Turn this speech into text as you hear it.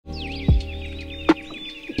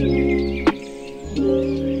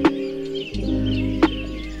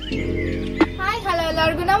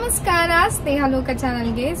ಎಲ್ಲರಿಗೂ ನಮಸ್ಕಾರ, ಸ್ನೇಹಲೋಕ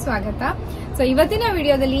ಚಾನಲ್ಗೆ ಸ್ವಾಗತ. ಸೊ ಇವತ್ತಿನ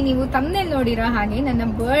ವಿಡಿಯೋದಲ್ಲಿ ನೀವು ತಮ್ಮನೇಲಿ ನೋಡಿರೋ ಹಾಗೆ ನನ್ನ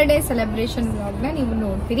ಬರ್ಡೇ ಸೆಲೆಬ್ರೇಷನ್ ವ್ಲಾಗ್ನ ನೀವು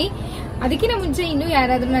ನೋಡ್ತೀರಿ. ಅದಕ್ಕಿಂತ ಮುಂಚೆ ಇನ್ನೂ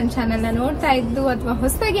ಯಾರಾದ್ರೂ ನನ್ನ ಚಾನಲ್ನ ನೋಡ್ತಾ ಇದ್ದು ಅಥವಾ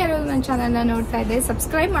ಹೊಸದಾಗಿ ಯಾರಾದ್ರೂ ನನ್ನ ಚಾನಲ್ನ ನೋಡ್ತಾ ಇದ್ದೆ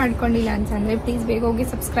ಸಬ್ಸ್ಕ್ರೈಬ್ ಮಾಡ್ಕೊಂಡಿಲ್ಲ ಅಂತಂದ್ರೆ ಪ್ಲೀಸ್ ಬೇಗ ಹೋಗಿ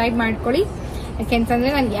ಸಬ್ಸ್ಕ್ರೈಬ್ ಮಾಡ್ಕೊಳ್ಳಿ. ಯಾಕೆಂತಂದ್ರೆ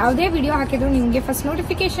ನಾನು ಯಾವುದೇ ವಿಡಿಯೋ ಹಾಕಿದ್ರು ನಿಮಗೆ ಫಸ್ಟ್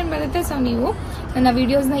ನೋಟಿಫಿಕೇಶನ್ ಬರುತ್ತೆ. ಸೊ ನೀವು ನನ್ನ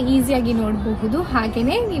ವಿಡಿಯೋಸ್ನ ಈಸಿಯಾಗಿ ನೋಡಬಹುದು.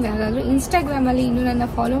 ಹಾಗೇನೆ ನೀವು ಯಾರಾದ್ರೂ ಇನ್ಸ್ಟಾಗ್ರಾಮ್ ಅಲ್ಲಿ ಇನ್ನೂ ನನ್ನ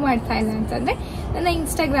ಫಾಲೋ ಮಾಡ್ತಾ ಇಲ್ಲ ಅಂತಂದ್ರೆ ನನ್ನ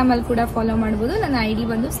ಇನ್ಸ್ಟಾಗ್ರಾಮ್ ಅಲ್ಲಿ ಕೂಡ ಫಾಲೋ ಮಾಡಬಹುದು. ನನ್ನ ಐಡಿ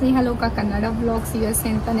ಬಂದು ಸ್ನೇಹಲೋಕ ಕನ್ನಡ ವ್ಲಾಗ್ಸ್ USA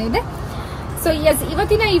ಅಂತಾನೆ ಇದೆ. ಸೊ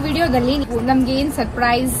ಇವತ್ತಿನ ಈ ವಿಡಿಯೋದಲ್ಲಿ ನಮ್ಗೆ ಏನ್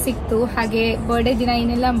ಸರ್ಪ್ರೈಸ್ ಸಿಕ್ತು, ಹಾಗೆ ಬರ್ಡೇ ದಿನ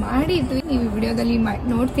ಏನೆಲ್ಲ ಮಾಡಿದ್ವಿ ನೀವು ಈ ವಿಡಿಯೋದಲ್ಲಿ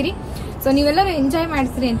ನೋಡ್ತೀರಿ. ಸೊ ನೀವೆಲ್ಲರೂ ಎಂಜಾಯ್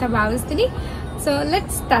ಮಾಡ್ತೀರಿ ಅಂತ ಭಾವಿಸ್ತೀನಿ. So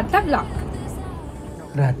let's start the vlog.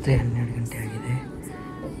 ರಾತ್ರಿ 12 ಗಂಟೆ ಆಗಿದೆ.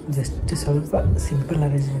 ಜಸ್ಟ್ ಸ್ವಲ್ಪ ಸಿಂಪಲ್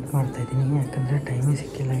ಅರೇಂಜ್ಮೆಂಟ್ ಮಾಡ್ತಾಯಿದ್ದೀನಿ, ಯಾಕಂದರೆ ಟೈಮೇ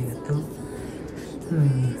ಸಿಕ್ಕಿಲ್ಲ ಇವತ್ತು.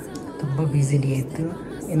 ತುಂಬ ಬ್ಯುಸಿ ಡೇ ಇತ್ತು.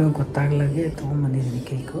 ಏನೋ ಗೊತ್ತಾಗ್ಲಾಗೆ ತೊಗೊಂಬಂದಿದ್ದೀನಿ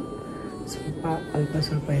ಕೇಕು.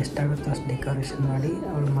 ಸ್ವಲ್ಪ ಎಷ್ಟಾಗುತ್ತೋ ಅಷ್ಟು ಡೆಕೋರೇಷನ್ ಮಾಡಿ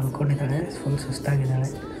ಅವಳು ಮಲ್ಕೊಂಡಿದ್ದಾಳೆ, ಫುಲ್ ಸುಸ್ತಾಗಿದ್ದಾಳೆ.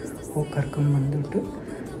 ಹೋಗಿ ಕರ್ಕೊಂಡು ಬಂದುಬಿಟ್ಟು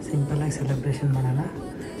ಸಿಂಪಲಾಗಿ ಸೆಲೆಬ್ರೇಷನ್ ಮಾಡೋಣ.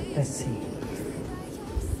 ಸಿ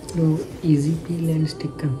ಇದು ಈಸಿ ಪೀಲ್ ಆ್ಯಂಡ್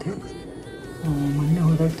ಸ್ಟಿಕ್ ಅಂತೆ. ಮೊನ್ನೆ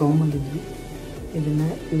ಹೋದಾಗ ತೊಗೊಂಬಂದಿದ್ವಿ. ಇದನ್ನು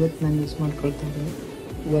ಇವತ್ತು ನಾನು ಯೂಸ್ ಮಾಡ್ಕೊಳ್ತಾ ಇದ್ದೀನಿ.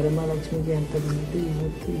 ವರಮಹಾಲಕ್ಷ್ಮಿಗೆ ಅಂತ ಬಂದಿದ್ದು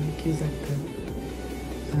ಇವತ್ತು ಇದಕ್ಕೆ ಯೂಸ್ ಆಗ್ತಾಯಿದೆ.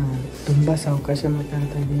 ತುಂಬ ಸಾವಕಾಶ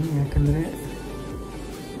ಮಾತಾಡ್ತಾ ಇದ್ದೀನಿ, ಯಾಕಂದರೆ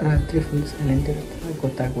ರಾತ್ರಿ ಫುಲ್ ಸೈಲೆಂಟ್ ಇರುತ್ತೆ,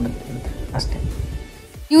 ಗೊತ್ತಾಗ್ಬಿಡುತ್ತೆ ಅಂತ ಅಷ್ಟೇ.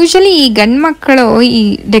 ಯೂಶಲಿ ಈ ಗಂಡು ಮಕ್ಕಳು ಈ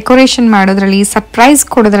ಡೆಕೋರೇಷನ್ ಮಾಡೋದ್ರಲ್ಲಿ, ಸರ್ಪ್ರೈಸ್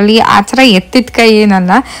ಕೊಡೋದ್ರಲ್ಲಿ ಆ ಥರ ಎತ್ತಿದ ಕೈ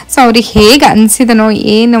ಏನಲ್ಲ. ಸೊ ಅವ್ರಿಗೆ ಹೇಗೆ ಅನಿಸಿದನೋ,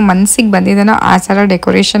 ಏನು ಮನಸ್ಸಿಗೆ ಬಂದಿದನೋ ಆ ಥರ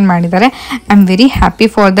ಡೆಕೋರೇಷನ್ ಮಾಡಿದ್ದಾರೆ. I am very happy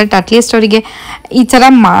for that. At least ಅವರಿಗೆ ಈ ಥರ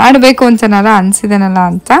ಮಾಡಬೇಕು ಅಂತನಾರ ಅನಿಸಿದನಲ್ಲ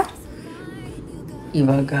ಅಂತ.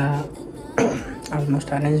 ಇವಾಗ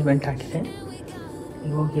ಆಲ್ಮೋಸ್ಟ್ ಅರೇಂಜ್ಮೆಂಟ್ ಆಗಿದೆ.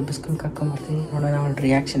 ಇವಾಗ ಎಬ್ಬಿಸ್ಕೊಂಡು ಕರ್ಕೊಂಬರ್ತೀನಿ, ನೋಡೋಣ ಅವಳ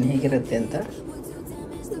ರಿಯಾಕ್ಷನ್ ಹೇಗಿರುತ್ತೆ ಅಂತ.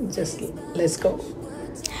 Just let's go.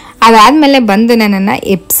 ಅದಾದಮೇಲೆ ಬಂದು ನನ್ನನ್ನು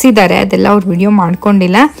ಎಬ್ಸಿದ್ದಾರೆ. ಅದೆಲ್ಲ ಅವ್ರು ವಿಡಿಯೋ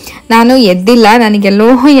ಮಾಡ್ಕೊಂಡಿಲ್ಲ. ನಾನು ಎದ್ದಿಲ್ಲ, ನನಗೆಲ್ಲೋ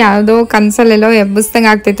ಯಾವುದೋ ಕನಸಲ್ಲೆಲ್ಲೋ ಎಬ್ಬಿಸ್ದಂಗೆ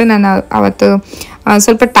ಆಗ್ತಿತ್ತು. ನಾನು ಅವತ್ತು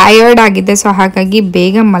ಸ್ವಲ್ಪ ಟಯರ್ಡ್ ಆಗಿದ್ದೆ. ಸೊ ಹಾಗಾಗಿ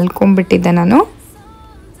ಬೇಗ ಮಲ್ಕೊಂಡ್ಬಿಟ್ಟಿದ್ದೆ ನಾನು.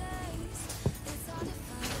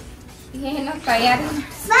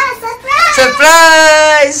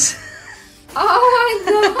 ಸರ್ಪ್ರೈಸ್!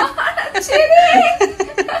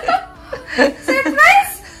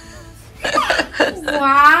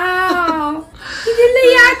 ಇದೆಲ್ಲ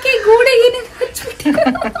ಯಾಕೆ ಗೂಡೆಗೆ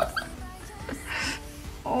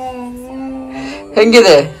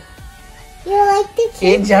ಹೆಂಗಿದೆ?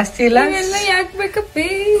 ಏನ್ ಜಾಸ್ತಿ ಇಲ್ಲ, ಎಲ್ಲ ಯಾಕೆ ಬೇಕಪ್ಪೇ?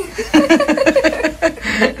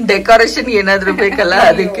 ಡೆಕೋರೇಷನ್ ಏನಾದ್ರು ಬೇಕಲ್ಲ,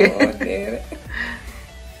 ಅದಕ್ಕೆ.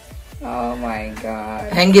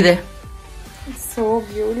 ಹೆಂಗಿದೆ? So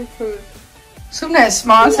beautiful. ಸುಮ್ಮನೆ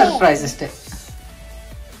ಸ್ಮಾಲ್ ಸರ್ಪ್ರೈಸ್ ಅಷ್ಟೇ.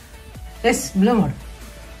 ಎಸ್ ಬ್ಲೂ ಮಾಡು.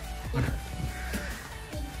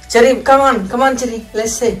 ಚರಿ, ಕಮಾನ್ ಚರಿ,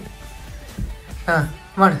 ಲೆಟ್ಸ್ ಸೇ.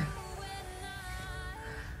 ಮಾಡು.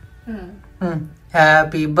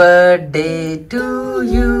 Happy birthday to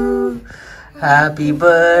you, happy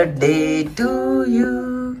birthday to you,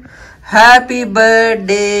 happy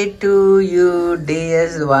birthday to you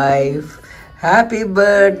dear wife, happy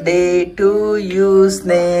birthday to you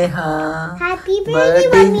Sneha. Happy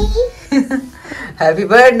birthday happy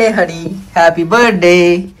birthday honey, happy birthday.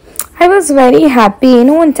 I was very happy.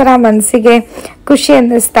 ಏನೋ ಒಂಥರ ಮನಸ್ಸಿಗೆ ಖುಷಿ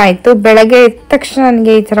ಅನ್ನಿಸ್ತಾ ಇತ್ತು. ಬೆಳಗ್ಗೆ ಎದ್ದ ತಕ್ಷಣ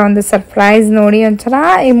ನನಗೆ ಈ ಥರ ಒಂದು ಸರ್ಪ್ರೈಸ್ ನೋಡಿ ಒಂಥರ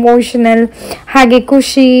ಎಮೋಷನಲ್, ಹಾಗೆ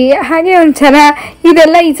ಖುಷಿ, ಹಾಗೆ ಒಂಥರ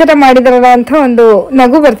ಇದೆಲ್ಲ ಈ ಥರ ಮಾಡಿದಾರಲ್ಲ ಅಂತ ಒಂದು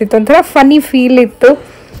ನಗು ಬರ್ತಿತ್ತು, ಒಂಥರ ಫನ್ನಿ ಫೀಲ್ ಇತ್ತು.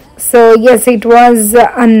 So S, it was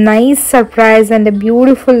a nice surprise and A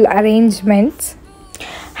beautiful arrangements.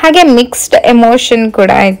 ಹಾಗೆ ಮಿಕ್ಸ್ಡ್ ಎಮೋಷನ್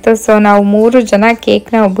ಕೂಡ ಇತ್ತು. ಸೊ ನಾವು 3 ಜನ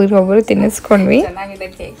ಕೇಕ್ನ ಒಬ್ಬರಿಗೊಬ್ಬರು ತಿನ್ನಿಸ್ಕೊಂಡ್ವಿ. ಚೆನ್ನಾಗಿದೆ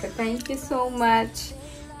cake, thank you so much.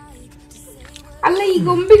 ಅಲ್ಲ, ಈ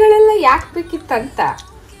ಗೊಂಬೆಗಳೆಲ್ಲ ಯಾಕೆ ಬೇಕಿತ್ತಂತ?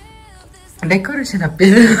 ಡೆಕೋರೇಷನ್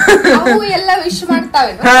ಅಪ್ಪಿದ್ದು ಎಲ್ಲ ವಿಶ್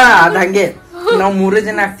ಮಾಡ್ತಾವೆ. ಅದ ಹಂಗೆ ನಾವು 3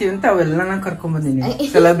 ಜನ ಆಗ್ತೀವಿ ಅಂತ ಅವೆಲ್ಲ ಕರ್ಕೊಂಡ್ ಬಂದಿನಿ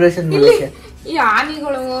ಸೆಲೆಬ್ರೇಷನ್ ಮಾಡಕ್ಕೆ. ಈ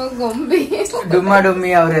ಆನೆಗಳು, ಗೊಂಬೆ,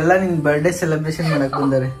 ಡುಮ್ಮಿ ಅವರೆಲ್ಲ ನಿನ್ ಬರ್ಡೇ ಸೆಲೆಬ್ರೇಷನ್ ಮಾಡಕ್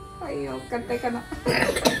ಬಂದಾರೆ. ಅಯ್ಯೋ ಕತೆ ಕಣ.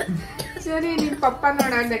 ಸರಿ, ನಿಮ್ ಪಪ್ಪ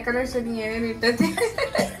ನೋಡ ಡೆಕೋರೇಷನ್ ಏನೇನ್ ಇರ್ತದೆ.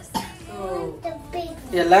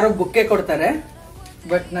 ಎಲ್ಲಾರು ಬುಕ್ಕೆ ಕೊಡ್ತಾರೆ,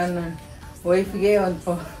 ಬಟ್ ನಾನು ವೈಫ್ಗೆ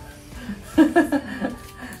ಒಂದು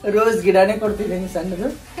ರೋಸ್ ಗಿಡನೇ ಕೊಡ್ತಿದ್ದೀನಿ ಸಣ್ಣದು.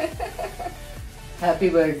 Happy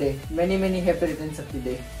birthday, many many happy returns of the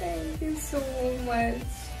day. Thank you so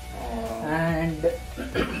much. And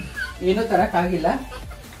ಏನೂ ತರಕ್ ಆಗಿಲ್ಲ.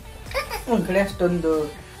 ಒಂದ್ ಕಡೆ ಅಷ್ಟೊಂದು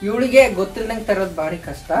ಇವಳಿಗೆ ಗೊತ್ತಿಲ್ಲದಂಗೆ ತರೋದು ಭಾರಿ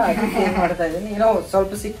ಕಷ್ಟ. ಅದಕ್ಕೆ ಏನ್ ಮಾಡ್ತಾ ಇದ್ದೀನಿ, ಏನೋ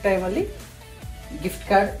ಸ್ವಲ್ಪ ಸಿಕ್ ಟೈಮಲ್ಲಿ ಗಿಫ್ಟ್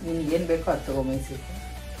ಕಾರ್ಡ್ ನಿಮ್ಗೆ ಏನ್ ಬೇಕೋ ಅದು ತಗೊಂಬಂದು ಸಿಕ್ತು.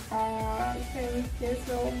 Thank you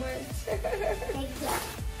so much.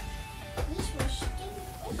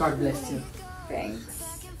 God bless you.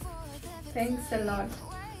 Thanks a lot.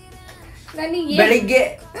 ನನಗೆ ಬೆಳಿಗ್ಗೆ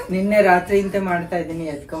ನಿನ್ನೆ ರಾತ್ರಿಯಿಂದ ಮಾಡ್ತಾ ಇದ್ದೀನಿ,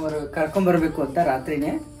 ಕರ್ಕೊಂಬರ್ಬೇಕು ಅಂತ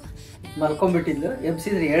ರಾತ್ರಿನೇ ಮಲ್ಕೊಂಡ್ಬಿಟ್ಟಿದ್ಲು,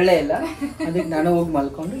 ಎಬ್ಸಿದ್ರೆ ಹೇಳೇ ಇಲ್ಲ. ಅದಕ್ಕೆ ನಾನು ಹೋಗಿ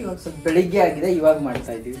ಮಲ್ಕೊಂಡು ಇವಾಗ ಸ್ವಲ್ಪ ಬೆಳಿಗ್ಗೆ ಆಗಿದೆ, ಇವಾಗ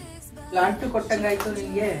ಮಾಡ್ತಾ ಇದೀವಿ. ಪ್ಲಾಂಟು ಕೊಟ್ಟಂಗಾಯ್ತು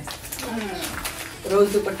ನಿಮಗೆ,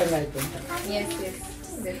 ರೋಸು ಕೊಟ್ಟಂಗಾಯ್ತು ಅಂತ.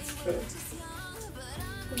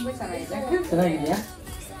 ತುಂಬಾ ಚೆನ್ನಾಗಿದೆ. ಚೆನ್ನಾಗಿದೆಯಾ?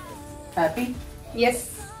 ಹ್ಯಾಪಿ? S,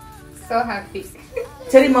 so happy.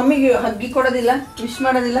 ಸರಿ, ಮಮ್ಮಿಗೆ ಹಗ್ಗಿ ಕೊಡೋದಿಲ್ಲ, ವಿಶ್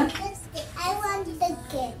ಮಾಡೋದಿಲ್ಲ? I want the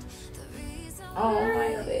cake. Oh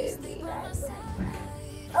my baby.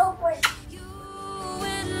 Open.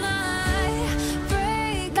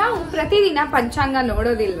 ನಾವು ಪ್ರತಿದಿನ ಪಂಚಾಂಗ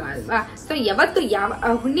ನೋಡೋದಿಲ್ವಾ ಅಲ್ವಾ? ಸೊ ಯಾವತ್ತು ಯಾವ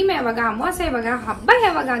ಹುಣ್ಣಿಮೆ ಯಾವಾಗ, ಅಮಾವಾಸ್ಯೆ ಯಾವಾಗ, ಹಬ್ಬ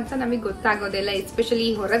ಯಾವಾಗ ಅಂತ ನಮಗೆ ಗೊತ್ತಾಗೋದಿಲ್ಲ, ಎಸ್ಪೆಷಲಿ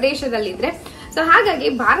ಹೊರ ದೇಶದಲ್ಲಿದ್ರೆ. ಸೊ ಹಾಗಾಗಿ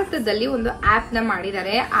ಭಾರತದಲ್ಲಿ ಒಂದು ಆಪ್ ನ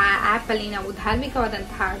ಮಾಡಿದ್ದಾರೆ. ಆ ಆಪ್ ಅಲ್ಲಿ ನಾವು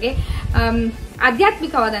ಧಾರ್ಮಿಕವಾದಂತಹ ಹಾಗೆ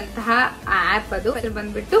ಆಧ್ಯಾತ್ಮಿಕವಾದಂತಹ ಆಪ್, ಅದು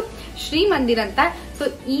ಬಂದ್ಬಿಟ್ಟು ಶ್ರೀ ಮಂದಿರ್ ಅಂತ. ಸೊ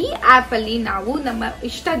ಈ ಆಪ್ ಅಲ್ಲಿ ನಾವು ನಮ್ಮ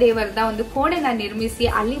ಇಷ್ಟ ದೇವರದ ಒಂದು ಕೋಣೆನ ನಿರ್ಮಿಸಿ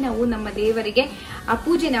ಅಲ್ಲಿ ನಾವು ನಮ್ಮ ದೇವರಿಗೆ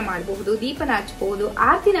ಪೂಜೆನ ಮಾಡಬಹುದು, ದೀಪನ ಹಚ್ಚಬಹುದು,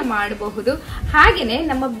 ಆರತಿನ ಮಾಡಬಹುದು. ಹಾಗೇನೆ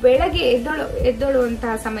ನಮ್ಮ ಬೆಳಗ್ಗೆ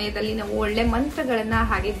ಎದ್ದೊಳುವಂತಹ ಸಮಯದಲ್ಲಿ ನಾವು ಒಳ್ಳೆ ಮಂತ್ರಗಳನ್ನ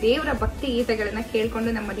ಹಾಗೆ ದೇವರ ಭಕ್ತಿ ಗೀತೆಗಳನ್ನ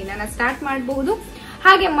ಕೇಳ್ಕೊಂಡು ನಮ್ಮ ದಿನನ ಸ್ಟಾರ್ಟ್ ಮಾಡಬಹುದು.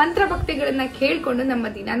 ಹಾಗೆ ಮಂತ್ರ ಭಕ್ತಿಗಳನ್ನ ಕೇಳ್ಕೊಂಡು ನಮ್ಮ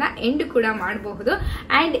ದಿನನ ಎಂಡ್ ಕೂಡ ಮಾಡಬಹುದು.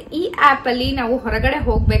 ಅಂಡ್ ಈ ಆಪ್ ಅಲ್ಲಿ ನಾವು ಹೊರಗಡೆ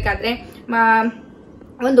ಹೋಗ್ಬೇಕಾದ್ರೆ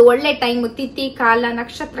ಒಂದು ಒಳ್ಳೆ ಟೈಮ್, ತಿಥಿ, ಕಾಲ,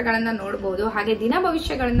 ನಕ್ಷತ್ರಗಳನ್ನ ನೋಡಬಹುದು. ಹಾಗೆ ದಿನ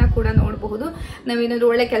ಭವಿಷ್ಯಗಳನ್ನ ಕೂಡ ನೋಡಬಹುದು ನಾವೇನಾದ್ರು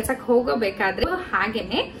ಒಳ್ಳೆ ಕೆಲ್ಸಕ್ಕೆ ಹೋಗಬೇಕಾದ್ರೆ.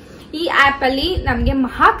 ಹಾಗೇನೆ ಈ ಆಪ್ ಅಲ್ಲಿ ನಮ್ಗೆ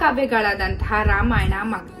ಮಹಾಕಾವ್ಯಗಳಾದಂತಹ ರಾಮಾಯಣ,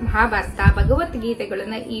 ಮಹಾಭಾರತ,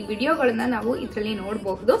 ಭಗವದ್ಗೀತೆಗಳನ್ನ, ಈ ವಿಡಿಯೋಗಳನ್ನ ನಾವು ಇದರಲ್ಲಿ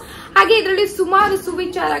ನೋಡಬಹುದು. ಹಾಗೆ ಇದರಲ್ಲಿ ಸುಮಾರು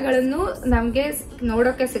ಸುವಿಚಾರಗಳನ್ನು ನಮ್ಗೆ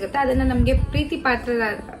ನೋಡೋಕೆ ಸಿಗುತ್ತೆ. ಅದನ್ನ ನಮ್ಗೆ ಪ್ರೀತಿ ಪಾತ್ರ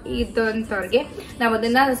ಇದ್ದಂತವ್ರಿಗೆ ನಾವು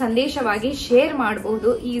ಅದನ್ನ ಸಂದೇಶವಾಗಿ ಶೇರ್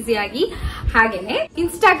ಮಾಡಬಹುದು ಈಸಿಯಾಗಿ. ಹಾಗೇನೆ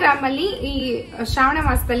ಇನ್ಸ್ಟಾಗ್ರಾಮ್ ಅಲ್ಲಿ ಈ ಶ್ರಾವಣ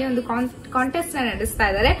ಮಾಸದಲ್ಲಿ ಒಂದು ಕಾಂಟೆಸ್ಟ್ ನ ನಡೆಸ್ತಾ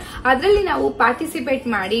ಇದ್ದಾರೆ. ಅದರಲ್ಲಿ ನಾವು ಪಾರ್ಟಿಸಿಪೇಟ್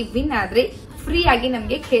ಮಾಡಿ ವಿನ್ ಆದ್ರೆ ಫ್ರೀ ಆಗಿ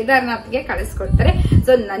ನಮ್ಗೆ ಕೇದಾರ್ನಾಥ್ಗೆ ಕಳಿಸ್ಕೊಡ್ತಾರೆ.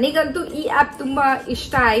 ಸೊ ನನಗಂತೂ ಈ ಆಪ್ ತುಂಬಾ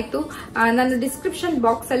ಇಷ್ಟ ಆಯ್ತು. ನಾನು ಡಿಸ್ಕ್ರಿಪ್ಷನ್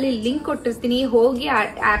ಬಾಕ್ಸ್ ಅಲ್ಲಿ ಲಿಂಕ್ ಕೊಟ್ಟಿರ್ತೀನಿ, ಹೋಗಿ ಆ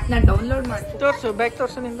ಆಪ್ ನ ಡೌನ್ಲೋಡ್ ಮಾಡಿ. ತೋರ್ಸು, ಬ್ಯಾಗ್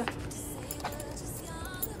ತೋರ್ಸು ನಿಂದ.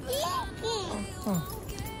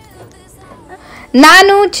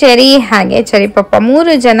 ನಾನು ಚೆರಿ ಹಾಗೆ ಚೆರಿ ಪಪ್ಪ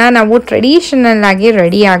 3 ಜನ ನಾವು ಟ್ರೆಡಿಷನಲ್ ಆಗಿ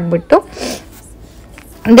ರೆಡಿ ಆಗ್ಬಿಟ್ಟು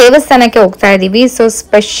ದೇವಸ್ಥಾನಕ್ಕೆ ಹೋಗ್ತಾ ಇದೀವಿ. ಸೊ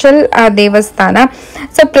ಸ್ಪೆಷಲ್ ದೇವಸ್ಥಾನ.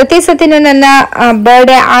 ಸೊ ಪ್ರತಿ ಸತಿನೂ ನನ್ನ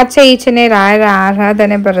ಬರ್ಡೇ ಆಚೆ ಈಚೆನೆ ರಾಯರ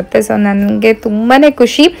ಆರಾಧನೆ ಬರುತ್ತೆ. ಸೊ ನನಗೆ ತುಂಬಾನೇ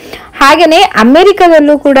ಖುಷಿ. ಹಾಗೇನೆ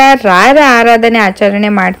ಅಮೆರಿಕದಲ್ಲೂ ಕೂಡ ರಾಯರ ಆರಾಧನೆ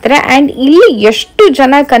ಆಚರಣೆ ಮಾಡ್ತಾರೆ. ಅಂಡ್ ಇಲ್ಲಿ ಎಷ್ಟು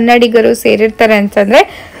ಜನ ಕನ್ನಡಿಗರು ಸೇರಿರ್ತಾರೆ ಅಂತಂದ್ರೆ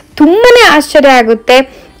ತುಂಬಾನೇ ಆಶ್ಚರ್ಯ ಆಗುತ್ತೆ.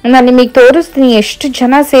 ನಾನು ನಿಮಗೆ ತೋರಿಸ್ತೀನಿ ಎಷ್ಟು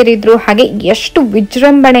ಜನ ಸೇರಿದ್ರು, ಹಾಗೆ ಎಷ್ಟು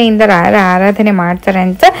ವಿಜೃಂಭಣೆಯಿಂದ ರಾಯರ ಆರಾಧನೆ ಮಾಡ್ತಾರೆ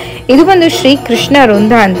ಅಂತ. ಇದು ಒಂದು ಶ್ರೀ ಕೃಷ್ಣ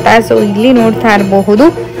ವೃಂದ ಅಂತ. ಸೊ ಇಲ್ಲಿ ನೋಡ್ತಾ ಇರಬಹುದು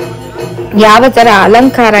ಯಾವ ತರ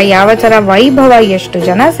ಅಲಂಕಾರ, ಯಾವ ತರ ವೈಭವ, ಎಷ್ಟು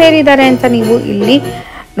ಜನ ಸೇರಿದ್ದಾರೆ ಅಂತ ನೀವು ಇಲ್ಲಿ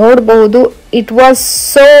ನೋಡಬಹುದು. It was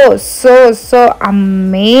so so so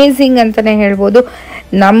amazing ಅಂತಾನೆ ಹೇಳ್ಬೋದು.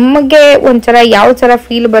 ನಮಗೆ ಒಂಥರ ಯಾವ ಥರ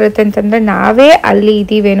ಫೀಲ್ ಬರುತ್ತೆ ಅಂತಂದರೆ ನಾವೇ ಅಲ್ಲಿ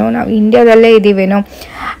ಇದ್ದೀವೇನೋ, ನಾವು ಇಂಡಿಯಾದಲ್ಲೇ ಇದ್ದೀವೇನೋ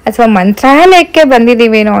ಅಥವಾ ಮಂತ್ರಾಲಯಕ್ಕೆ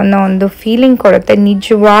ಬಂದಿದ್ದೀವೇನೋ ಅನ್ನೋ ಒಂದು ಫೀಲಿಂಗ್ ಕೊಡುತ್ತೆ.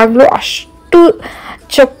 ನಿಜವಾಗ್ಲೂ ಅಷ್ಟು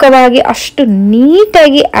ಚೊಕ್ಕವಾಗಿ, ಅಷ್ಟು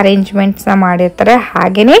ನೀಟಾಗಿ ಅರೇಂಜ್ಮೆಂಟ್ಸ್ನ ಮಾಡಿರ್ತಾರೆ.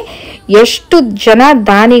 ಹಾಗೆಯೇ ಎಷ್ಟು ಜನ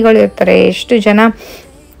ದಾನಿಗಳು ಇರ್ತಾರೆ, ಎಷ್ಟು ಜನ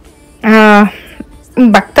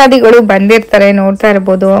ಭಕ್ತಾದಿಗಳು ಬಂದಿರ್ತಾರೆ ನೋಡ್ತಾ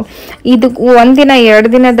ಇರ್ಬೋದು. ಇದು ಒಂದಿನ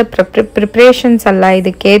 2 ದಿನದ ಪ್ರಿಪ್ರೇಷನ್ಸ್ ಅಲ್ಲ,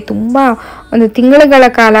 ಇದಕ್ಕೆ ತುಂಬ ಒಂದು ತಿಂಗಳುಗಳ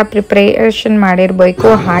ಕಾಲ ಪ್ರಿಪ್ರೇಷನ್ ಮಾಡಿರ್ಬೇಕು.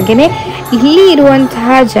 ಹಾಗೆಯೇ ಇಲ್ಲಿ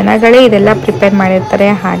ಇರುವಂತಹ ಜನಗಳೇ ಇದೆಲ್ಲ ಪ್ರಿಪೇರ್ ಮಾಡಿರ್ತಾರೆ.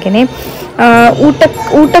 ಹಾಗೆಯೇ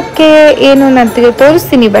ಊಟಕ್ಕೆ ಏನು ನಾನು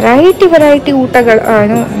ತೋರಿಸ್ತೀನಿ, ವೆರೈಟಿ ಊಟಗಳು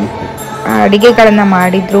ಅಡಿಗೆಗಳನ್ನ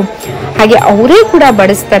ಮಾಡಿದ್ರು. ಹಾಗೆ ಅವರೇ ಕೂಡ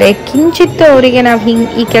ಬಡಿಸ್ತಾರೆ. ಕಿಂಚಿತ್ತು ಅವರಿಗೆ ನಾವು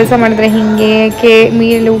ಈ ಕೆಲಸ ಮಾಡಿದ್ರೆ ಹಿಂಗೆ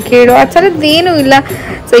ಮೀಳು ಕೇಳು ಆ ಥರದ್ದೇನೂ ಇಲ್ಲ.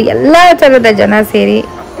 ಸೊ ಎಲ್ಲ ಥರದ ಜನ ಸೇರಿ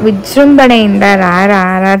ವಿಜೃಂಭಣೆಯಿಂದ ರಾಯರ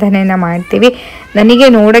ಆರಾಧನೆಯನ್ನು ಮಾಡ್ತೀವಿ. ನನಗೆ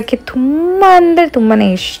ನೋಡೋಕ್ಕೆ ತುಂಬ ಅಂದರೆ ತುಂಬಾ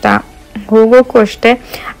ಇಷ್ಟ, ಹೋಗೋಕ್ಕೂ ಅಷ್ಟೇ.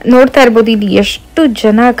 ನೋಡ್ತಾ ಇರ್ಬೋದು ಇಲ್ಲಿ ಎಷ್ಟು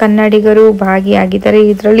ಜನ ಕನ್ನಡಿಗರು ಭಾಗಿಯಾಗಿದ್ದಾರೆ.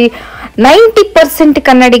 ಇದರಲ್ಲಿ 90%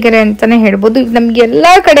 ಕನ್ನಡಿಗರೇ ಅಂತಲೇ ಹೇಳ್ಬೋದು. ಈಗ ನಮ್ಗೆ ಎಲ್ಲ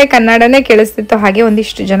ಕಡೆ ಕನ್ನಡನೇ ಕೇಳಿಸ್ತಿತ್ತು. ಹಾಗೆ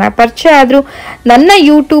ಒಂದಿಷ್ಟು ಜನ ಪರಿಚಯ ಆದರು. ನನ್ನ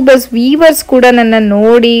ಯೂಟ್ಯೂಬರ್ಸ್ ವೀವರ್ಸ್ ಕೂಡ ನನ್ನ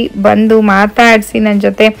ನೋಡಿ ಬಂದು ಮಾತಾಡಿಸಿ ನನ್ನ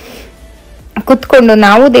ಜೊತೆ ಕುತ್ಕೊಂಡು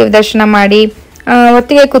ನಾವು ದೇವದರ್ಶನ ಮಾಡಿ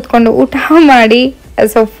ಒಟ್ಟಿಗೆ ಕುತ್ಕೊಂಡು ಊಟ ಮಾಡಿ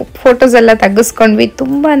ಸೊ ಫೋಟೋಸ್ ಎಲ್ಲ ತೆಗೆಸ್ಕೊಂಡ್ವಿ.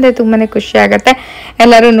 ತುಂಬ ಅಂದರೆ ತುಂಬಾ ಖುಷಿ ಆಗುತ್ತೆ.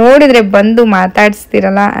 ಎಲ್ಲರೂ ನೋಡಿದರೆ ಬಂದು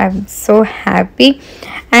ಮಾತಾಡಿಸ್ತಿರಲ್ಲ, I am so happy.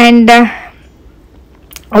 And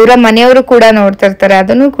ಅವರ ಮನೆಯವರು ಕೂಡ ನೋಡ್ತಾ ಇರ್ತಾರೆ,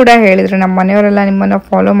 ಅದನ್ನು ಕೂಡ ಹೇಳಿದರು ನಮ್ಮ ಮನೆಯವರೆಲ್ಲ ನಿಮ್ಮನ್ನು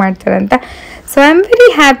ಫಾಲೋ ಮಾಡ್ತಾರೆ ಅಂತ. So I am very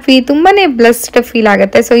happy, ತುಂಬಾ ಬ್ಲೆಸ್ಡ್ ಫೀಲ್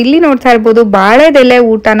ಆಗುತ್ತೆ. ಸೊ ಇಲ್ಲಿ ನೋಡ್ತಾ ಇರ್ಬೋದು ಬಾಳೆದೆಲೆ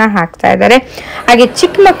ಊಟನ ಹಾಕ್ತಾ ಇದ್ದಾರೆ. ಹಾಗೆ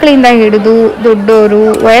ಚಿಕ್ಕ ಮಕ್ಕಳಿಂದ ಹಿಡಿದು ದೊಡ್ಡವರು,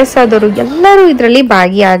 ವಯಸ್ಸಾದವರು ಎಲ್ಲರೂ ಇದರಲ್ಲಿ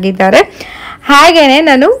ಭಾಗಿಯಾಗಿದ್ದಾರೆ. ಹಾಗೇನೆ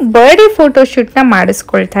ನಾನು ಬರ್ಡೇ ಫೋಟೋಶೂಟ್ನ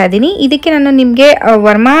ಮಾಡಿಸ್ಕೊಳ್ತಾ ಇದ್ದೀನಿ. ಇದಕ್ಕೆ ನಾನು ನಿಮಗೆ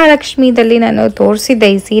ವರಮಹಾಲಕ್ಷ್ಮಿದಲ್ಲಿ ನಾನು ತೋರಿಸಿದ್ದೆ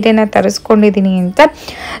ಈ ಸೀರೆನ ತರಿಸ್ಕೊಂಡಿದ್ದೀನಿ ಅಂತ.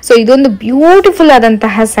 ಸೊ ಇದೊಂದು ಬ್ಯೂಟಿಫುಲ್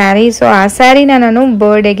ಆದಂತಹ ಸ್ಯಾರಿ. ಸೊ ಆ ಸ್ಯಾರಿನ ನಾನು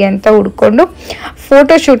ಬರ್ಡೇಗೆ ಅಂತ ಹುಡ್ಕೊಂಡು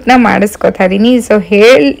ಫೋಟೋಶೂಟ್ನ ಮಾಡಿಸ್ಕೊತಾ ಇದ್ದೀನಿ. ಸೊ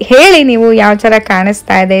ಹೇಳಿ ನೀವು ಯಾವ ಥರ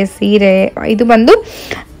ಕಾಣಿಸ್ತಾ ಇದೆ ಸೀರೆ. ಇದು ಬಂದು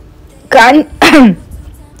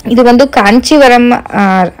ಕಾಂಚೀವರಂ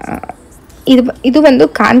ಇದು ಬಂದು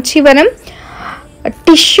Kanjeevaram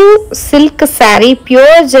tissue silk sari,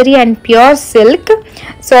 pure ಜರಿ ಆ್ಯಂಡ್ ಪ್ಯೂರ್ ಸಿಲ್ಕ್.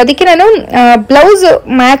 ಸೊ ಅದಕ್ಕೆ ನಾನು ಬ್ಲೌಸ್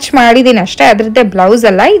ಮ್ಯಾಚ್ ಮಾಡಿದ್ದೀನಿ ಅಷ್ಟೇ, ಅದರದ್ದೇ ಬ್ಲೌಸ್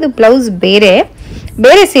ಅಲ್ಲ, ಇದು ಬ್ಲೌಸ್ ಬೇರೆ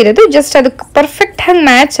ಸೀರೆದು. ಜಸ್ಟ್ ಅದಕ್ಕೆ ಪರ್ಫೆಕ್ಟ್ ಆಗಿ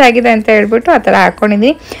ಮ್ಯಾಚ್ ಆಗಿದೆ ಅಂತ ಹೇಳ್ಬಿಟ್ಟು ಆ ಥರ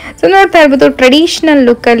ಹಾಕೊಂಡಿದ್ದೀನಿ. ಸೊ ನೋಡ್ತಾ ಇರ್ಬೋದು ಟ್ರೆಡಿಷ್ನಲ್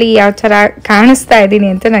ಲುಕ್ಕಲ್ಲಿ ಯಾವ ಥರ ಕಾಣಿಸ್ತಾ ಇದ್ದೀನಿ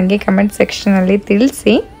ಅಂತ ನನಗೆ ಕಮೆಂಟ್ ಸೆಕ್ಷನಲ್ಲಿ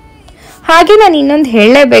ತಿಳಿಸಿ. ಹಾಗೆ ನಾನು ಇನ್ನೊಂದು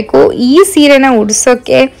ಹೇಳಲೇಬೇಕು, ಈ ಸೀರೆನ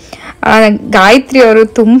ಉಡ್ಸೋಕ್ಕೆ ಗಾಯತ್ರಿ ಅವರು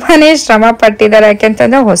ತುಂಬಾ ಶ್ರಮ ಪಟ್ಟಿದ್ದಾರೆ.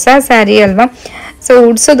 ಯಾಕೆಂತಂದ್ರೆ ಹೊಸ ಸ್ಯಾರಿ ಅಲ್ವಾ, ಸೊ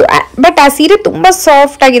ಉಡ್ಸೋದು. ಬಟ್ ಆ ಸೀರೆ ತುಂಬ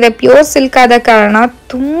ಸಾಫ್ಟ್ ಆಗಿದೆ, ಪ್ಯೂರ್ ಸಿಲ್ಕ್ ಆದ ಕಾರಣ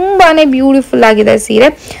ತುಂಬಾ ಬ್ಯೂಟಿಫುಲ್ ಆಗಿದೆ ಸೀರೆ.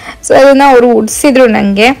 ಸೊ ಅದನ್ನು ಅವರು ಉಡ್ಸಿದ್ರು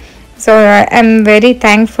ನನಗೆ. So I am very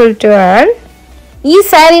thankful to her. ಈ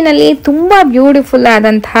ಸ್ಯಾರಿನಲ್ಲಿ ತುಂಬ ಬ್ಯೂಟಿಫುಲ್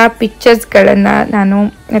ಆದಂತಹ ಪಿಕ್ಚರ್ಸ್ಗಳನ್ನು ನಾನು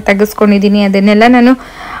ತೆಗೆಸ್ಕೊಂಡಿದ್ದೀನಿ. ಅದನ್ನೆಲ್ಲ ನಾನು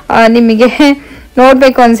ನಿಮಗೆ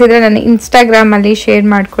ನೋಡಬೇಕು ಅನಿಸಿದರೆ ನಾನು ಇನ್ಸ್ಟಾಗ್ರಾಮಲ್ಲಿ ಶೇರ್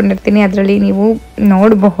ಮಾಡ್ಕೊಂಡಿರ್ತೀನಿ, ಅದರಲ್ಲಿ ನೀವು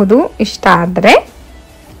ನೋಡಬಹುದು ಇಷ್ಟ ಆದರೆ.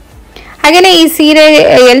 ಹಾಗೆಯೇ ಈ ಸೀರೆ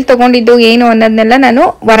ಎಲ್ಲಿ ತೊಗೊಂಡಿದ್ದು ಏನು ಅನ್ನೋದನ್ನೆಲ್ಲ ನಾನು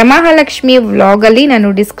ವರಮಹಾಲಕ್ಷ್ಮಿ ವ್ಲಾಗಲ್ಲಿ ನಾನು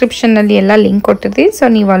ಡಿಸ್ಕ್ರಿಪ್ಷನ್ನಲ್ಲಿ ಎಲ್ಲ ಲಿಂಕ್ ಕೊಟ್ಟಿರ್ತೀನಿ.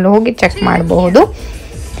 ಸೊ ನೀವು ಅಲ್ಲಿ ಹೋಗಿ ಚೆಕ್ ಮಾಡಬಹುದು.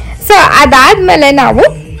 ಸೊ ಅದಾದಮೇಲೆ ನಾವು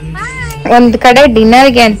ಒಂದು ಕಡೆ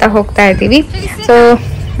ಡಿನ್ನರ್ಗೆ ಅಂತ ಹೋಗ್ತಾ ಇದ್ದೀವಿ. ಸೊ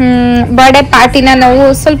ಬರ್ಡೇ ಪಾರ್ಟಿನ ನಾವು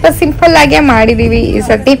ಸ್ವಲ್ಪ ಸಿಂಪಲ್ ಆಗೇ ಮಾಡಿದ್ದೀವಿ ಈ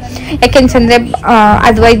ಸತಿ. ಯಾಕೆಂತಂದರೆ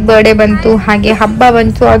ಅದ್ವೈತ್ ಬರ್ಡೇ ಬಂತು, ಹಾಗೆ ಹಬ್ಬ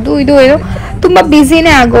ಬಂತು, ಅದು ಇದು ಏನೋ ತುಂಬ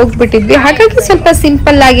ಬ್ಯುಸಿನೇ ಆಗೋಗ್ಬಿಟ್ಟಿದ್ವಿ. ಹಾಗಾಗಿ ಸ್ವಲ್ಪ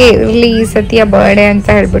ಸಿಂಪಲ್ ಆಗಿ ಇರಲಿ ಈ ಸತಿಯ ಬರ್ಡೇ ಅಂತ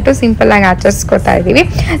ಹೇಳ್ಬಿಟ್ಟು ಸಿಂಪಲ್ ಆಗಿ ಆಚರಿಸ್ಕೊತಾ ಇದ್ದೀವಿ.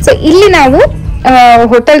 ಸೊ ಇಲ್ಲಿ ನಾವು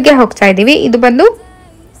ಹೋಟೆಲ್ಗೆ ಹೋಗ್ತಾ ಇದ್ದೀವಿ. ಇದು ಬಂದು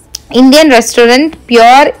Indian restaurant,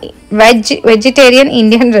 pure vegetarian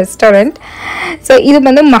Indian restaurant. So ಇದು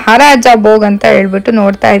ಬಂದು ಮಹಾರಾಜ ಭೋಗ್ ಅಂತ ಹೇಳ್ಬಿಟ್ಟು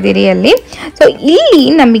ನೋಡ್ತಾ ಇದ್ದೀರಿ ಅಲ್ಲಿ. ಸೊ ಇಲ್ಲಿ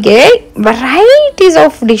ನಮಗೆ ವೆರೈಟೀಸ್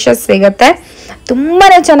ಆಫ್ ಡಿಶಸ್ ಸಿಗುತ್ತೆ, ತುಂಬಾ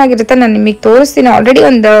ಚೆನ್ನಾಗಿರುತ್ತೆ. ನಾನು ನಿಮಗೆ ತೋರಿಸ್ತೀನಿ, ಆಲ್ರೆಡಿ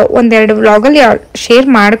ಒಂದೆರಡು ವ್ಲಾಗಲ್ಲಿ ಶೇರ್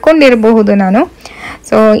ಮಾಡ್ಕೊಂಡಿರಬಹುದು ನಾನು.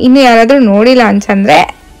 ಸೊ ಇನ್ನು ಯಾರಾದರೂ ನೋಡಿಲ್ಲ ಅಂತಂದರೆ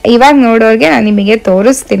ಇವಾಗ ನೋಡೋರಿಗೆ ನಾನು ನಿಮಗೆ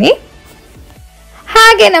ತೋರಿಸ್ತೀನಿ.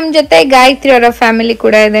 ಹಾಗೆ ನಮ್ಮ ಜೊತೆ ಗಾಯತ್ರಿ ಅವರ ಫ್ಯಾಮಿಲಿ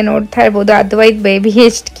ಕೂಡ ಇದೆ, ನೋಡ್ತಾ ಇರ್ಬೋದು. ಅದ್ವೈತ್ ಬೇಬಿ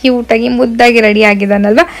ಎಷ್ಟು ಕ್ಯೂಟಾಗಿ ಮುದ್ದಾಗಿ ರೆಡಿ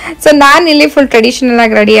ಆಗಿದ್ದಾನಲ್ವಾ. ಸೊ ನಾನು ಇಲ್ಲಿ ಫುಲ್ ಟ್ರೆಡಿಷನಲ್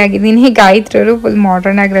ಆಗಿ ರೆಡಿ ಆಗಿದ್ದೀನಿ, ಗಾಯತ್ರಿ ಅವರು ಫುಲ್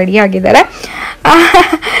ಮಾಡರ್ನ್ ಆಗಿ ರೆಡಿ ಆಗಿದ್ದಾರೆ.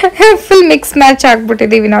 ಫುಲ್ ಮಿಕ್ಸ್ ಮ್ಯಾಚ್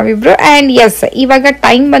ಆಗ್ಬಿಟ್ಟಿದ್ದೀವಿ ನಾವಿಬ್ರು. ಆ್ಯಂಡ್ ಎಸ್, ಇವಾಗ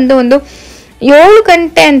ಟೈಮ್ ಬಂದು ಒಂದು 7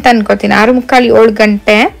 ಗಂಟೆ ಅಂತ ಅನ್ಕೋತೀನಿ, 6:45 7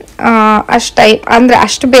 ಗಂಟೆ ಅಷ್ಟು ಟೈಮ್, ಅಂದರೆ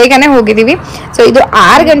ಅಷ್ಟು ಬೇಗನೆ ಹೋಗಿದ್ದೀವಿ. ಸೊ ಇದು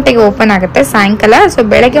 6 ಗಂಟೆಗೆ ಓಪನ್ ಆಗುತ್ತೆ ಸಾಯಂಕಾಲ. ಸೊ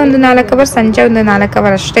ಬೆಳಗ್ಗೆ ಒಂದು 4 ಅವರ್, ಸಂಜೆ ಒಂದು 4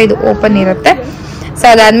 ಅವರ್ ಅಷ್ಟೇ ಇದು ಓಪನ್ ಇರುತ್ತೆ. ಸೊ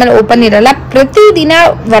ಅದಾದ್ಮೇಲೆ ಓಪನ್ ಇರಲ್ಲ. ಪ್ರತಿದಿನ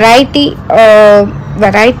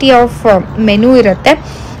ವೆರೈಟಿ ಆಫ್ ಮೆನು ಇರುತ್ತೆ.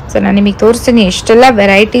 ಸೊ ನಾನು ನಿಮಗೆ ತೋರಿಸ್ತೀನಿ ಎಷ್ಟೆಲ್ಲ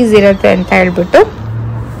ವೆರೈಟೀಸ್ ಇರುತ್ತೆ ಅಂತ ಹೇಳ್ಬಿಟ್ಟು.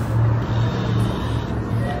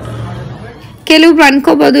 ಕೆಲವ್ರು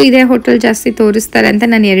ಅನ್ಕೋಬಹುದು ಇದೇ ಹೋಟೆಲ್ ಜಾಸ್ತಿ ತೋರಿಸ್ತಾರೆ ಅಂತ.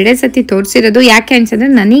 ನಾನು 2 ಸತಿ ತೋರಿಸಿರೋದು. ಯಾಕೆ ಅನ್ಸಂದ್ರೆ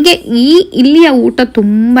ನನಗೆ ಇಲ್ಲಿಯ ಊಟ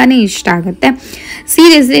ತುಂಬಾನೇ ಇಷ್ಟ ಆಗುತ್ತೆ.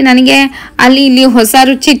 ಸೀರಿಯಸ್ಲಿ ನನಗೆ ಅಲ್ಲಿ ಇಲ್ಲಿ ಹೊಸ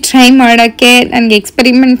ರುಚಿ ಟ್ರೈ ಮಾಡೋಕ್ಕೆ, ನನಗೆ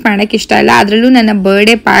ಎಕ್ಸ್ಪೆರಿಮೆಂಟ್ ಮಾಡೋಕ್ಕೆ ಇಷ್ಟ ಇಲ್ಲ. ಅದರಲ್ಲೂ ನನ್ನ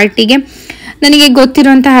ಬರ್ಡೇ ಪಾರ್ಟಿಗೆ ನನಗೆ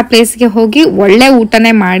ಗೊತ್ತಿರೋಂತಹ ಪ್ಲೇಸ್ಗೆ ಹೋಗಿ ಒಳ್ಳೆ ಊಟನೇ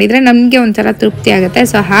ಮಾಡಿದರೆ ನಮಗೆ ಒಂಥರ ತೃಪ್ತಿ ಆಗುತ್ತೆ.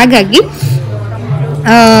 ಸೊ ಹಾಗಾಗಿ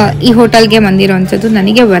ಈ ಹೋಟೆಲ್ಗೆ ಬಂದಿರೋವಂಥದ್ದು.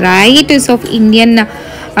 ನನಗೆ ವೆರೈಟೀಸ್ ಆಫ್ ಇಂಡಿಯನ್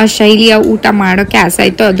ಶೈಲಿಯ ಊಟ ಮಾಡೋಕ್ಕೆ ಆಸೆ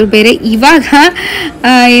ಆಯಿತು. ಅದು ಬೇರೆ ಇವಾಗ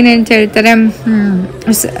ಏನಂತ ಹೇಳ್ತಾರೆ,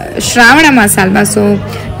 ಶ್ರಾವಣ ಮಾಸ ಅಲ್ವಾ. ಸೊ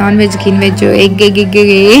ನಾನ್ ವೆಜ್ ಗಿನ್-ವೆಜ್ ಎಗ್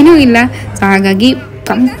ಏನೂ ಇಲ್ಲ. ಸೊ ಹಾಗಾಗಿ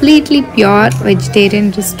ಕಂಪ್ಲೀಟ್ಲಿ ಪ್ಯೂರ್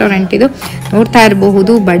ವೆಜಿಟೇರಿಯನ್ ರೆಸ್ಟೋರೆಂಟ್ ಇದು. ನೋಡ್ತಾ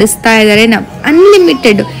ಇರಬಹುದು, ಬಡಿಸ್ತಾ ಇದ್ದಾರೆ. ನಾವು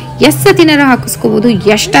ಅನ್ಲಿಮಿಟೆಡ್ ಎಷ್ಟೊತ್ತಿನಾರು ಹಾಕಿಸ್ಕೋಬೋದು,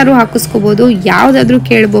 ಎಷ್ಟಾರು ಹಾಕಿಸ್ಕೋಬೋದು, ಯಾವುದಾದ್ರೂ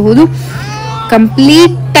ಕೇಳಬಹುದು.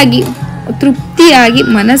 ಕಂಪ್ಲೀಟಾಗಿ ತೃಪ್ತಿಯಾಗಿ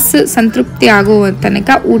ಮನಸ್ಸು ಸಂತೃಪ್ತಿ ಆಗುವ ತನಕ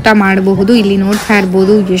ಊಟ ಮಾಡಬಹುದು. ಇಲ್ಲಿ ನೋಡ್ತಾ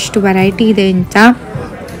ಇರ್ಬೋದು ಎಷ್ಟು ವೆರೈಟಿ ಇದೆ ಅಂತ.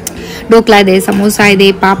 ಡೋಕ್ಲಾ ಇದೆ, ಸಮೋಸ ಇದೆ,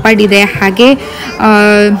 ಪಾಪಡ್ ಇದೆ, ಹಾಗೆ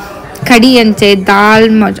ಕಡಿ ಅಂಚೆ, ದಾಲ್,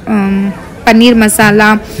 ಪನ್ನೀರ್ ಮಸಾಲ,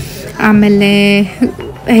 ಆಮೇಲೆ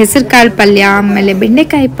ಹೆಸರು ಕಾಳು ಪಲ್ಯ, ಆಮೇಲೆ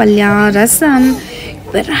ಬೆಂಡೆಕಾಯಿ ಪಲ್ಯ, ರಸಮ್,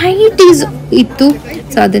 ವೆರೈಟೀಸ್ ಇತ್ತು.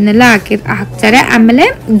 ಸೊ ಅದನ್ನೆಲ್ಲ ಹಾಕ್ತಾರೆ. ಆಮೇಲೆ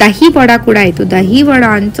ದಹಿ ವಡ ಕೂಡ ಇತ್ತು. ದಹಿ ವಡ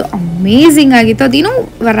ಅಂತೂ ಅಮೇಝಿಂಗ್ ಆಗಿತ್ತು. ಅದೇನೋ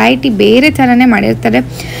ವೆರೈಟಿ ಬೇರೆ ಥರನೇ ಮಾಡಿರ್ತಾರೆ.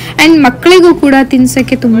 ಆ್ಯಂಡ್ ಮಕ್ಕಳಿಗೂ ಕೂಡ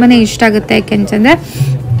ತಿನ್ಸೋಕ್ಕೆ ತುಂಬಾ ಇಷ್ಟ ಆಗುತ್ತೆ. ಯಾಕೆಂತಂದರೆ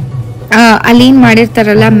ಅಲ್ಲಿ ಏನು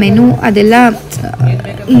ಮಾಡಿರ್ತಾರಲ್ಲ ಮೆನು, ಅದೆಲ್ಲ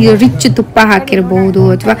ರಿಚ್ ತುಪ್ಪ ಹಾಕಿರ್ಬೋದು,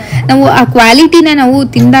 ಅಥವಾ ನಾವು ಆ ಕ್ವಾಲಿಟಿನ ನಾವು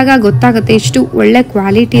ತಿಂದಾಗ ಗೊತ್ತಾಗುತ್ತೆ ಎಷ್ಟು ಒಳ್ಳೆ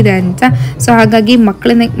ಕ್ವಾಲಿಟಿ ಇದೆ ಅಂತ. ಸೊ ಹಾಗಾಗಿ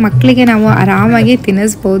ಮಕ್ಕಳಿಗೆ ನಾವು ಆರಾಮಾಗಿ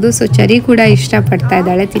ತಿನ್ನಿಸ್ಬೋದು. ಸೊ ಚರಿ ಕೂಡ ಇಷ್ಟಪಡ್ತಾ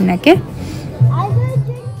ಇದ್ದಾಳೆ ತಿನ್ನೋಕ್ಕೆ.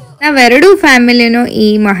 ನಾವೆರಡೂ ಫ್ಯಾಮಿಲಿನೂ ಈ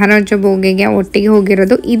ಮಹಾರಾಜ ಭೋಗಿಗೆ ಒಟ್ಟಿಗೆ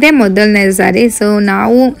ಹೋಗಿರೋದು ಇದೇ ಮೊದಲನೇ ಸಾರಿ. ಸೊ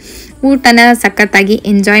ನಾವು ಊಟನ ಸಖತ್ತಾಗಿ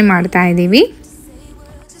ಎಂಜಾಯ್ ಮಾಡ್ತಾ ಇದ್ದೀವಿ.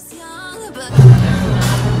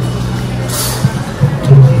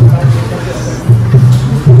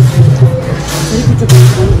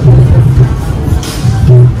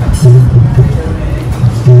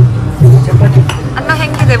 ಅನ್ನ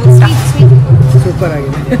ಹೆಂಗಿದೆ ಊಟ? ಸೂಪರ್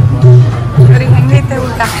ಆಗಿದೆ. ಅವ್ರಿಗೆ ಹೆಂಗೈತೆ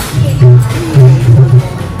ಊಟ?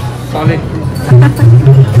 ಸಾಲಿಡ್.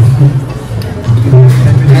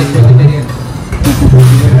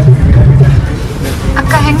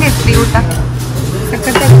 ಅಕ್ಕ ಹೆಂಗೈತ್ರಿ ಊಟ?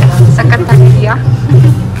 ಸಖತ್ತಾಗಿದೆಯಾ?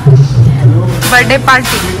 ಬರ್ಡೇ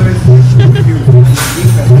ಪಾರ್ಟಿ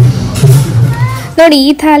ನೋಡಿ. ಈ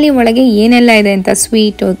ಥಾಲಿ ಒಳಗೆ ಏನೆಲ್ಲ ಇದೆ ಅಂತ,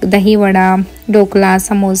 sweet, dahi vada, dhokla,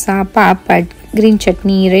 samosa, papad, green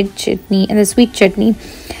chutney, red chutney ಅಂದರೆ ಸ್ವೀಟ್ ಚಟ್ನಿ,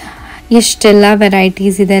 ಎಷ್ಟೆಲ್ಲ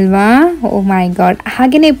ವೆರೈಟೀಸ್ ಇದೆ ಅಲ್ವಾ. ಓ ಮೈ ಗಾಡ್.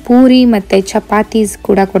 ಹಾಗೆಯೇ ಪೂರಿ ಮತ್ತು ಚಪಾತೀಸ್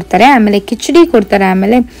ಕೂಡ ಕೊಡ್ತಾರೆ, ಆಮೇಲೆ ಕಿಚಡಿ ಕೊಡ್ತಾರೆ,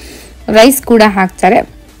 ಆಮೇಲೆ ರೈಸ್ ಕೂಡ ಹಾಕ್ತಾರೆ.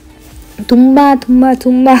 ತುಂಬ ತುಂಬ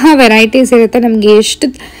ತುಂಬ ವೆರೈಟೀಸ್ ಇರುತ್ತೆ. ನಮಗೆ ಎಷ್ಟು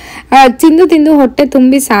ತಿಂದು ಹೊಟ್ಟೆ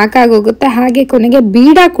ತುಂಬಿ ಸಾಕಾಗೋಗುತ್ತೆ. ಹಾಗೆ ಕೊನೆಗೆ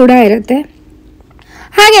ಬೀಡ ಕೂಡ ಇರುತ್ತೆ.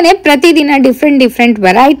 ಹಾಗೆಯೇ ಪ್ರತಿದಿನ ಡಿಫ್ರೆಂಟ್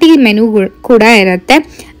ವೆರೈಟಿ ಮೆನುಗಳು ಕೂಡ ಇರುತ್ತೆ.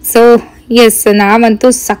 ಸೊ ಎಸ್, ನಾವಂತೂ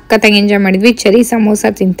ಸಖತ್ತಾಗಿ ಎಂಜಾಯ್ ಮಾಡಿದ್ವಿ. ಚೆರಿ ಸಮೋಸ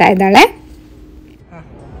ತಿಂತಾ ಇದ್ದಾಳೆ.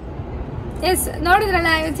 ಎಸ್,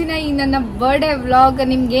 ನೋಡಿದ್ರಲ್ಲ ಇವತ್ತಿನ ಈ ನನ್ನ ಬರ್ಡೇ ವ್ಲಾಗ್.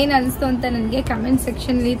 ನಿಮ್ಗೆ ಏನು ಅನಿಸ್ತು ಅಂತ ನನಗೆ ಕಮೆಂಟ್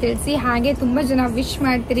ಸೆಕ್ಷನಲ್ಲಿ ತಿಳಿಸಿ. ಹಾಗೆ ತುಂಬ ಜನ ವಿಶ್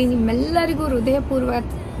ಮಾಡ್ತೀರಿ. ನಿಮ್ಮೆಲ್ಲರಿಗೂ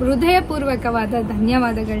ಹೃದಯಪೂರ್ವಕವಾದ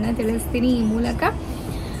ಧನ್ಯವಾದಗಳನ್ನ ತಿಳಿಸ್ತೀನಿ ಈ ಮೂಲಕ.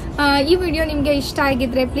 ಈ ವಿಡಿಯೋ ನಿಮಗೆ ಇಷ್ಟ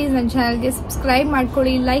ಆಗಿದ್ರೆ ಪ್ಲೀಸ್ ನನ್ನ ಚಾನಲ್ಗೆ ಸಬ್ಸ್ಕ್ರೈಬ್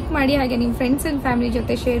ಮಾಡ್ಕೊಳ್ಳಿ, ಲೈಕ್ ಮಾಡಿ, ಹಾಗೆ ನಿಮ್ಮ ಫ್ರೆಂಡ್ಸ್ ಆ್ಯಂಡ್ ಫ್ಯಾಮಿಲಿ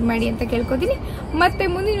ಜೊತೆ ಶೇರ್ ಮಾಡಿ ಅಂತ ಕೇಳ್ಕೊತೀನಿ. ಮತ್ತೆ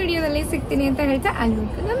ಮುಂದಿನ ವಿಡಿಯೋದಲ್ಲಿ ಸಿಗ್ತೀನಿ ಅಂತ ಹೇಳ್ತಾ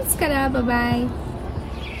ಅಲ್ಲಿವರೆಗೂ ನಮಸ್ಕಾರ, ಬಾಯ್.